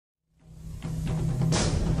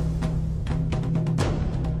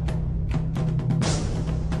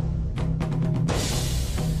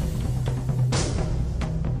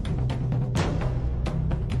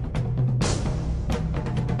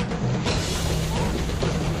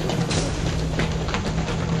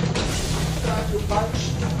punch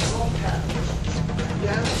wrong hand.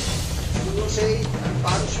 Then you will say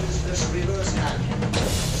punch with this reverse hand.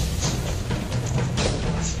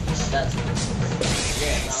 That's it.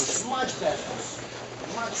 Yeah, now it's much better.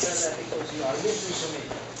 Much better because you are listening to me.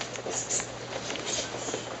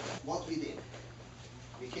 What we did,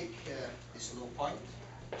 we kick this low point,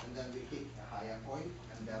 and then we kick a higher point,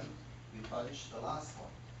 and then we punch the last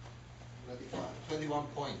point. 21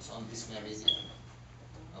 points on this meridian.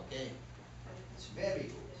 Okay? It's very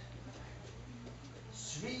good.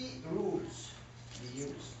 3 rules we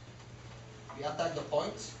use. We attack the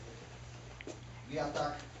points, we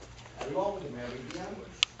attack along the meridian,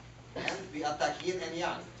 and we attack yin and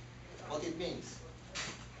yang. What it means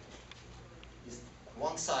is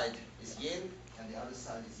one side is yin and the other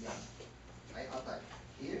side is yang. I attack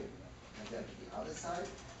here, and then the other side,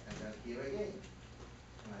 and then here again.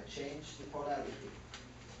 And I change the polarity.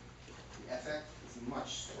 The effect is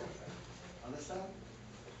much stronger. Understand?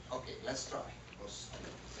 Okay, let's try.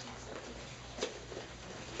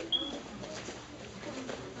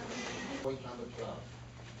 Point number 12.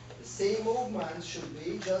 The same movement should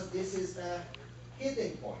be, just this is a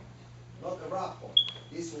hitting point, not a rub point.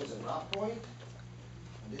 This was a rub point,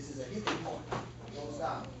 and this is a hitting point. It goes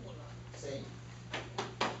down. Same.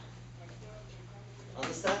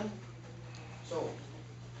 Understand? So,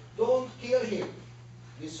 don't kill him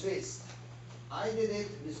with fist. I did it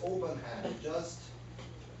with open hand, just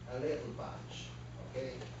a little punch.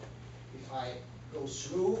 Okay? If I go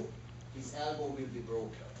through, his elbow will be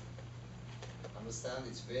broken. Understand?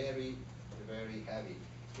 It's very, very heavy.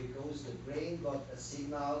 Because the brain got a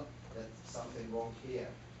signal that something wrong here.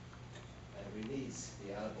 And release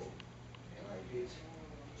the elbow. And I hit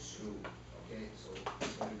through. Okay? So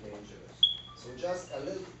it's very dangerous. So just a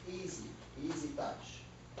little easy touch.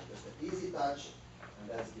 Just an easy touch, and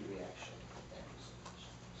that's the reaction. Thank you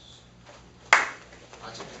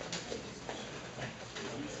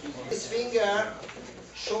so much. This finger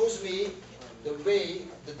shows me the way,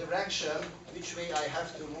 the direction, which way I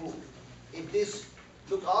have to move. If this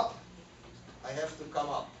look up, I have to come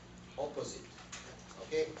up, opposite.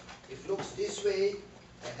 Okay? If looks this way,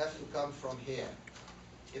 I have to come from here.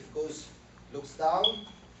 If looks down,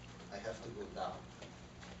 I have to go down.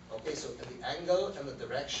 Okay, so the angle and the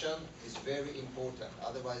direction is very important,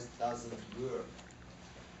 otherwise it doesn't work.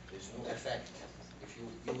 There's no effect if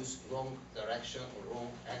you use wrong direction or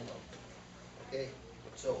wrong angle. Okay,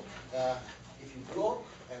 so if you block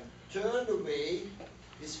and turn away,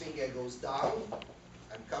 this finger goes down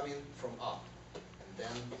and coming from up. And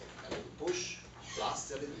then a little push,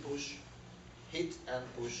 plus a little push, hit and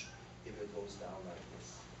push if it goes down like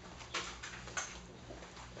this.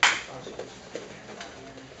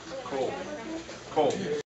 Cool. Cool.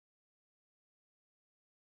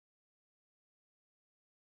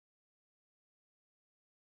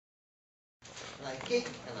 And I kick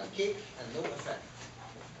and no effect.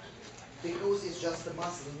 Because it's just a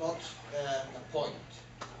muscle, not a point.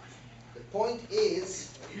 The point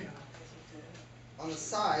is on the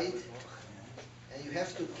side, and you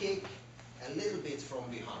have to kick a little bit from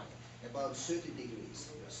behind, about 30 degrees.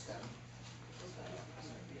 You stand.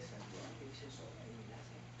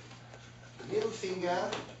 The middle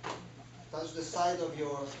finger touch the side of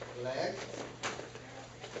your leg.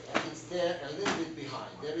 It's there a little bit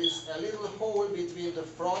behind. There is a little hole between the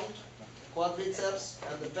front quadriceps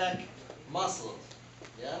and the back muscle.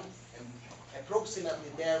 Yeah? And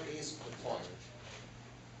approximately there is the point.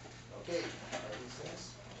 Okay?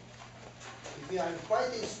 If we are in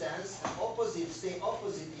fighting stance and stay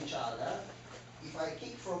opposite each other, if I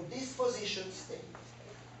kick from this position, stay.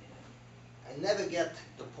 I never get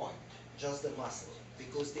the point, just the muscle,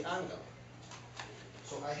 because the angle.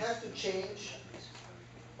 So I have to change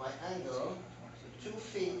my angle to 2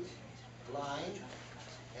 feet line,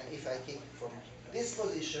 and if I kick from this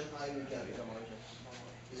position, I will get it.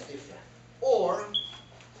 It's different. Or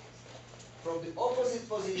from the opposite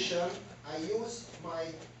position, I use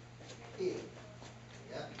my heel.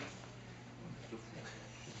 Yeah?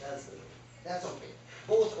 That's okay.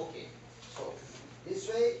 Both okay. So this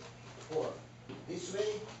way, or this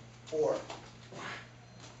way, or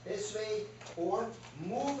this way, or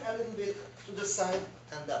move a little bit to the side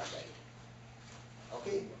and that way.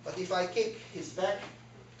 Okay? But if I kick his back,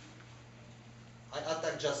 I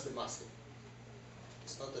attack just the muscle.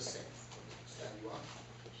 It's not the same. Stand you up.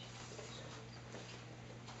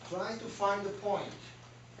 Try to find the point.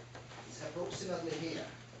 It's approximately here.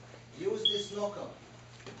 Use this knuckle.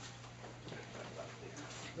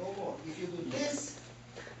 No more. If you do this,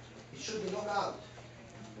 it should be knocked out.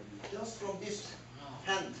 Just from this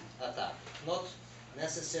hand attack. Not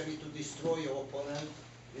necessary to destroy your opponent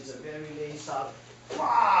with a very nasal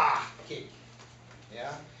kick.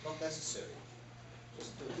 Yeah, not necessary.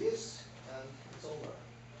 Just do this and it's over.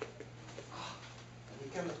 And you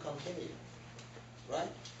cannot continue,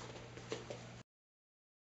 right?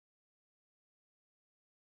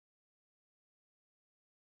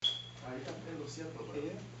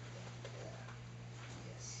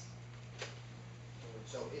 Yes.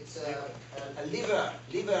 So it's a liver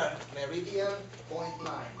meridian,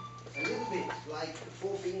 0.9. A little bit like the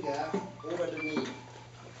forefinger over the knee,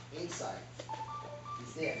 inside.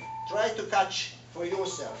 It's there. Try to catch for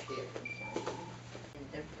yourself here.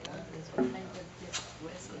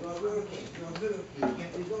 You are working,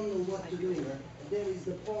 and you don't know what to do. And there is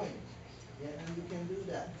the point. Yeah, and you can do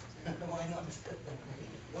that. Why not?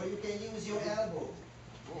 Or you can use your elbow.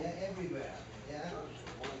 Yeah, everywhere. Yeah.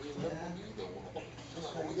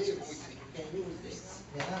 Just like this. You can use this.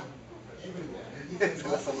 Yeah. Everywhere.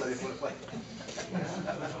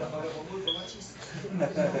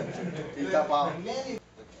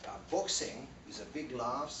 Boxing is a big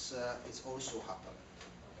laughs. It's also happened.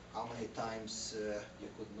 How many times you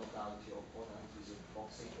could knock out your opponent with a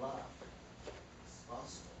boxing glove? It's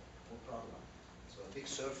possible, no problem. So a big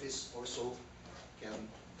surface also can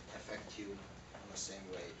affect you in the same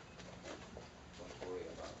way. Don't worry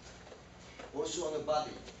about it. Also on the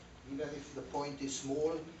body, even if the point is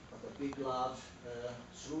small, but the big glove,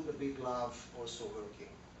 through the big glove, also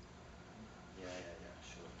working. Yeah,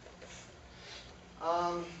 sure.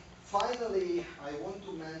 Finally, I want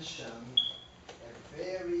to mention a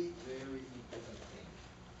very, very important thing.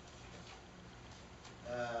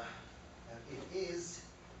 And it is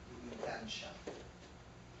the intention.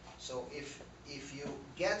 So if you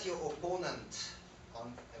get your opponent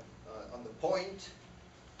on the point,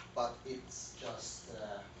 but it's just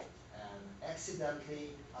an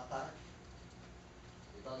accidentally attack,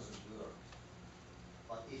 it doesn't work.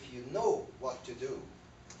 But if you know what to do,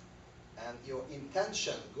 and your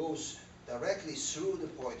intention goes directly through the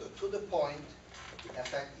point or to the point, the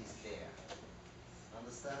effect is there.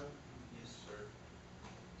 Understand? Yes, sir.